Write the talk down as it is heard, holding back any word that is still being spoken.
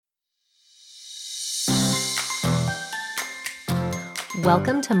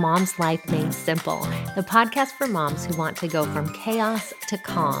Welcome to Mom's Life Made Simple, the podcast for moms who want to go from chaos to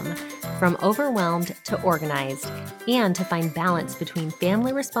calm, from overwhelmed to organized, and to find balance between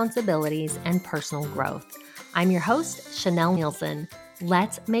family responsibilities and personal growth. I'm your host, Chanel Nielsen.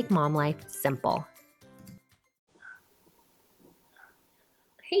 Let's make mom life simple.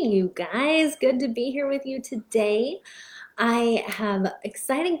 Hey, you guys, good to be here with you today. I have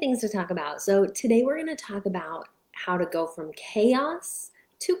exciting things to talk about. So today we're going to talk about how to go from chaos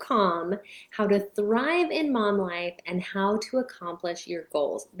to calm, how to thrive in mom life, and how to accomplish your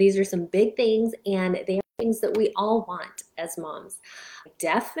goals. These are some big things, and they are things that we all want as moms. I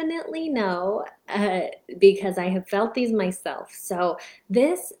definitely know because I have felt these myself. So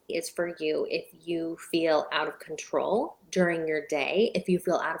this is for you if you feel out of control during your day, if you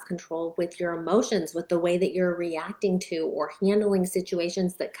feel out of control with your emotions, with the way that you're reacting to or handling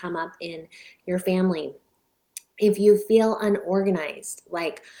situations that come up in your family. If you feel unorganized,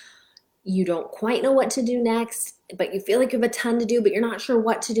 like you don't quite know what to do next, but you feel like you have a ton to do, but you're not sure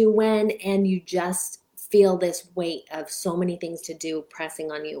what to do when, and you just feel this weight of so many things to do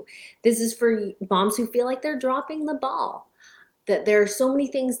pressing on you. This is for moms who feel like they're dropping the ball, that there are so many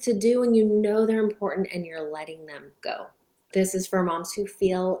things to do and you know they're important and you're letting them go. This is for moms who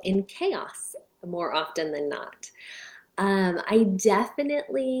feel in chaos more often than not.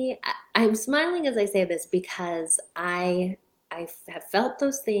 I'm smiling as I say this because I have felt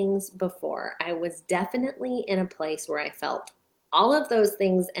those things before. I was definitely in a place where I felt all of those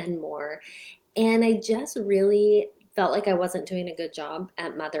things and more. And I just really felt like I wasn't doing a good job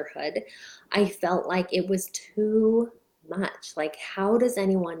at motherhood. I felt like it was too much. Like, how does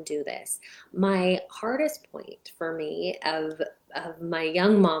anyone do this? My hardest point for me of my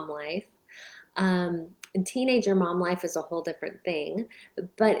young mom life, and teenager mom life is a whole different thing,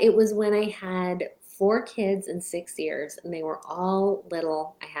 but it was when I had 4 kids in 6 years and they were all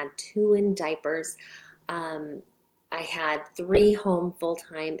little. I had 2 in diapers. I had 3 home full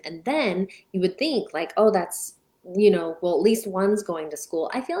time. And then you would think like, oh, that's, well, at least one's going to school.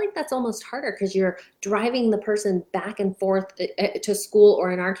 I feel like that's almost harder because you're driving the person back and forth to school,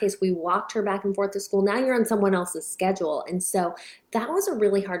 or in our case, we walked her back and forth to school. Now you're on someone else's schedule. And so that was a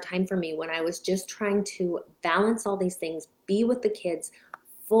really hard time for me when I was just trying to balance all these things, be with the kids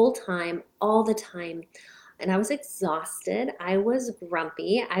full time, all the time. And I was exhausted. I was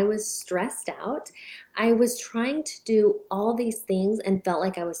grumpy. I was stressed out. I was trying to do all these things and felt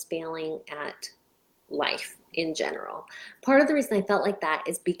like I was failing at life in general. Part of the reason I felt like that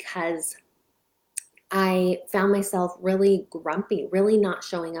is because I found myself really grumpy, really not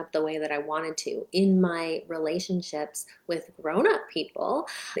showing up the way that I wanted to in my relationships with grown-up people.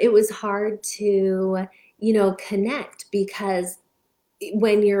 It was hard to, connect because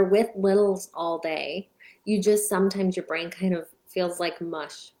when you're with littles all day, you just sometimes your brain kind of feels like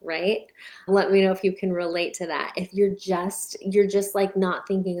mush, right? Let me know if you can relate to that. If you're just like not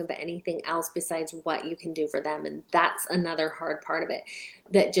thinking of anything else besides what you can do for them. And that's another hard part of it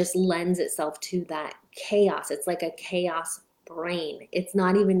that just lends itself to that chaos. It's like a chaos brain. It's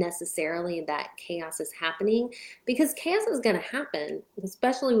not even necessarily that chaos is happening, because chaos is going to happen,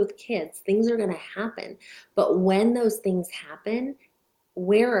 especially with kids. Things are going to happen. But when those things happen,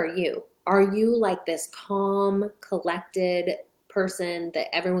 where are you? Are you like this calm, collected person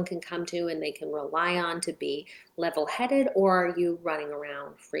that everyone can come to and they can rely on to be level-headed, or are you running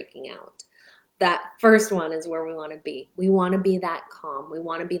around freaking out? That first one is where we want to be. We want to be that calm. We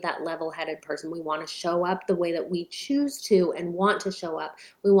want to be that level-headed person. We want to show up the way that we choose to and want to show up.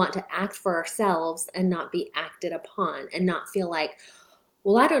 We want to act for ourselves and not be acted upon, and not feel like,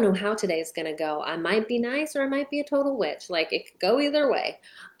 well, I don't know how today's going to go. I might be nice or I might be a total witch. Like, it could go either way.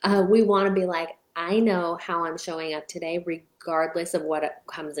 We want to be like, I know how I'm showing up today, regardless of what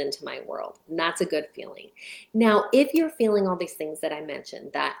comes into my world. And that's a good feeling. Now, if you're feeling all these things that I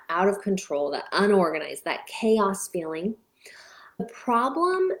mentioned, that out of control, that unorganized, that chaos feeling, the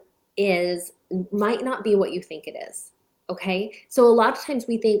problem might not be what you think it is. Okay. So a lot of times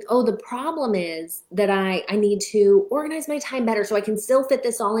we think, oh, the problem is that I need to organize my time better so I can still fit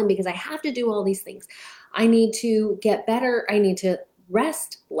this all in, because I have to do all these things. I need to get better. I need to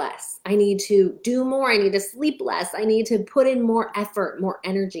rest less. I need to do more. I need to sleep less. I need to put in more effort, more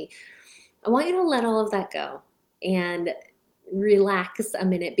energy. I want you to let all of that go and relax a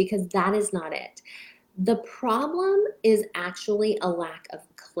minute, because that is not it. The problem is actually a lack of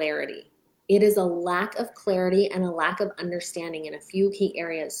clarity. It is a lack of clarity and a lack of understanding in a few key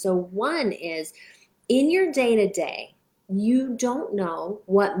areas. So one is, in your day-to-day, you don't know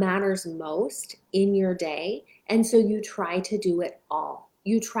what matters most in your day, and so you try to do it all.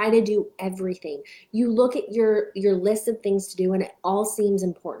 You try to do everything. You look at your list of things to do and it all seems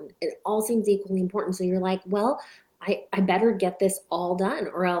important. It all seems equally important. So you're like, well, I better get this all done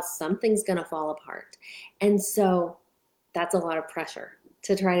or else something's going to fall apart. And so that's a lot of pressure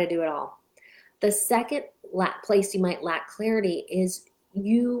to try to do it all. The second place you might lack clarity is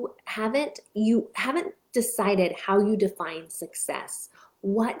you haven't decided how you define success.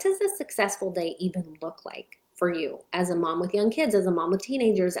 What does a successful day even look like for you as a mom with young kids, as a mom with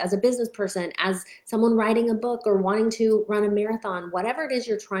teenagers, as a business person, as someone writing a book or wanting to run a marathon, whatever it is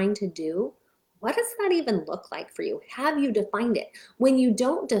you're trying to do? What does that even look like for you? Have you defined it? When you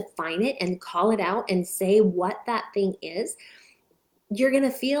don't define it and call it out and say what that thing is, you're going to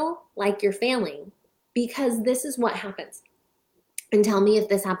feel like you're failing because this is what happens. And tell me if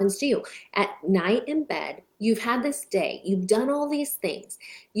this happens to you. At night in bed, you've had this day, you've done all these things,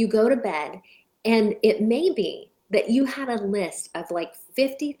 you go to bed, and it may be that you had a list of like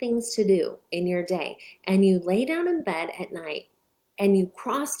 50 things to do in your day, and you lay down in bed at night and you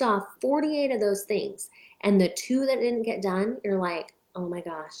crossed off 48 of those things, and the two that didn't get done, you're like, oh my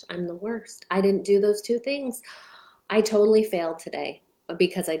gosh, I'm the worst. I didn't do those two things. I totally failed today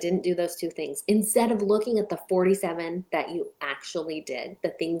because I didn't do those two things. Instead of looking at the 47 that you actually did, the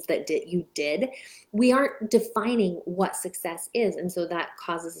things that you did, we aren't defining what success is. And so that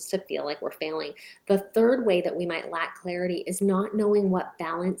causes us to feel like we're failing. The third way that we might lack clarity is not knowing what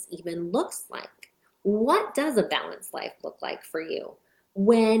balance even looks like. What does a balanced life look like for you?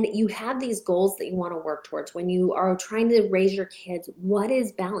 When you have these goals that you want to work towards, when you are trying to raise your kids, what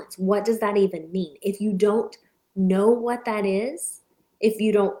is balance? What does that even mean? If you don't know what that is, if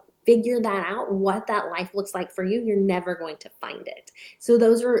you don't figure that out, what that life looks like for you, you're never going to find it. So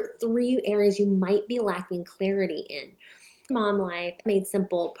those are three areas you might be lacking clarity in. Mom Life Made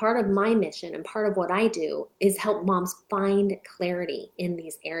Simple, part of my mission and part of what I do is help moms find clarity in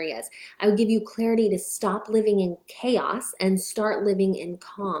these areas. I will give you clarity to stop living in chaos and start living in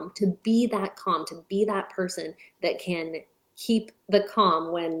calm, to be that person that can keep the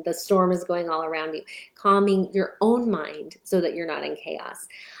calm when the storm is going all around you, calming your own mind so that you're not in chaos.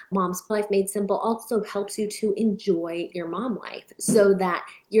 Mom's Life Made Simple also helps you to enjoy your mom life so that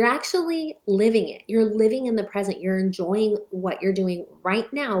you're actually living it. You're living in the present. You're enjoying what you're doing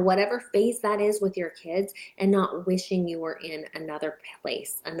right now, whatever phase that is with your kids, and not wishing you were in another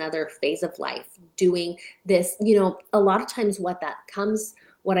place, another phase of life doing this. A lot of times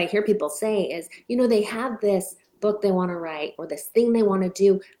what I hear people say is, they have this book they want to write or this thing they want to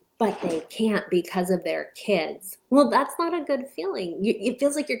do, but they can't because of their kids. Well, that's not a good feeling. It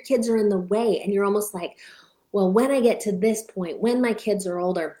feels like your kids are in the way, and you're almost like, well, when I get to this point, when my kids are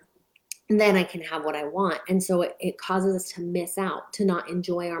older, then I can have what I want. And so it causes us to miss out, to not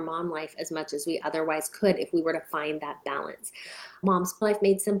enjoy our mom life as much as we otherwise could if we were to find that balance. Mom's Life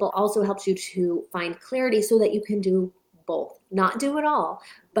Made Simple also helps you to find clarity so that you can do both, not do it all,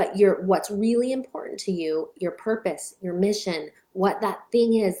 but what's really important to you, your purpose, your mission, what that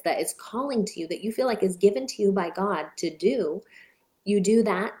thing is that is calling to you, that you feel like is given to you by God to do, you do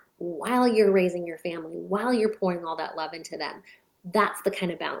that while you're raising your family, while you're pouring all that love into them. That's the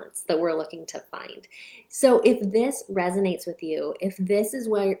kind of balance that we're looking to find. So if this resonates with you, if this is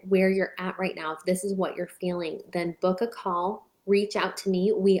where you're at right now, if this is what you're feeling, then book a call. Reach out to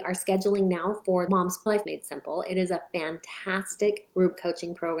me. We are scheduling now for Mom's Life Made Simple. It is a fantastic group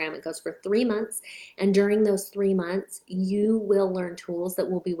coaching program. It goes for 3 months. And during those 3 months, you will learn tools that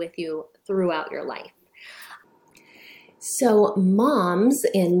will be with you throughout your life. So MOMS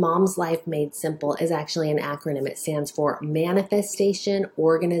in Mom's Life Made Simple is actually an acronym. It stands for Manifestation,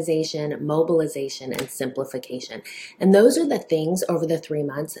 Organization, Mobilization, and Simplification. And those are the things over the 3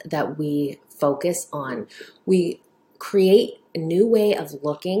 months that we focus on. We create a new way of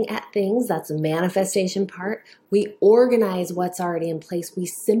looking at things. That's the manifestation part. We organize what's already in place. We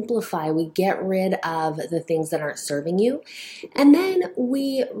simplify. We get rid of the things that aren't serving you. And then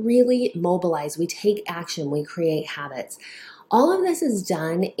we really mobilize. We take action. We create habits. All of this is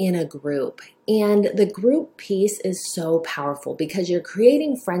done in a group, and the group piece is so powerful because you're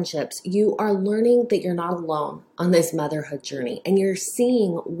creating friendships. You are learning that you're not alone on this motherhood journey, and you're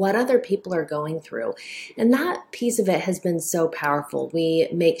seeing what other people are going through. And that piece of it has been so powerful. We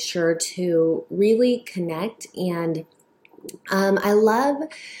make sure to really connect, and I love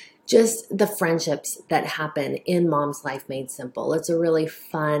just the friendships that happen in Mom's Life Made Simple. It's a really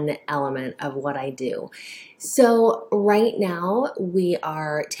fun element of what I do. So right now we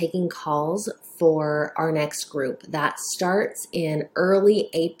are taking calls for our next group. That starts in early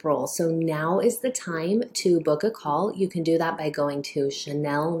April. So now is the time to book a call. You can do that by going to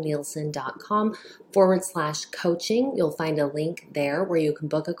chanelnielsen.com/coaching. You'll find a link there where you can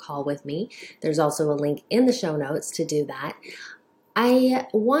book a call with me. There's also a link in the show notes to do that. I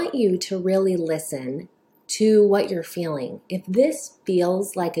want you to really listen to what you're feeling. If this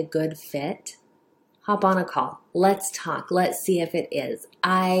feels like a good fit, hop on a call. Let's talk. Let's see if it is.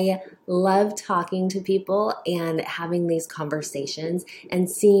 I love talking to people and having these conversations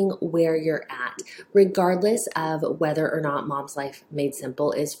and seeing where you're at, regardless of whether or not Mom's Life Made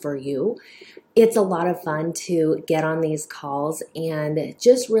Simple is for you. It's a lot of fun to get on these calls and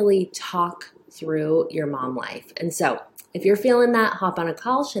just really talk through your mom life. And so if you're feeling that, hop on a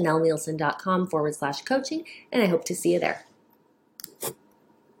call, chanelnielsen.com/coaching, and I hope to see you there.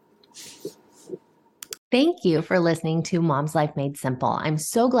 Thank you for listening to Mom's Life Made Simple. I'm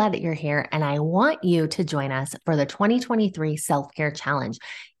so glad that you're here, and I want you to join us for the 2023 Self-Care Challenge.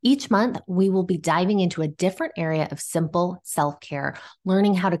 Each month, we will be diving into a different area of simple self-care,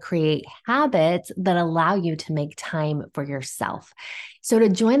 learning how to create habits that allow you to make time for yourself. So to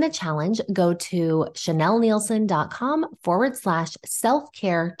join the challenge, go to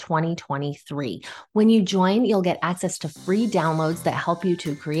chanelnielsen.com/selfcare 2023. When you join, you'll get access to free downloads that help you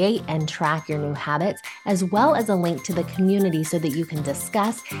to create and track your new habits, as well as a link to the community so that you can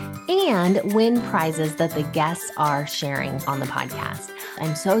discuss and win prizes that the guests are sharing on the podcast.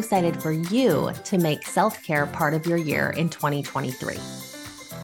 I'm so excited for you to make self-care part of your year in 2023.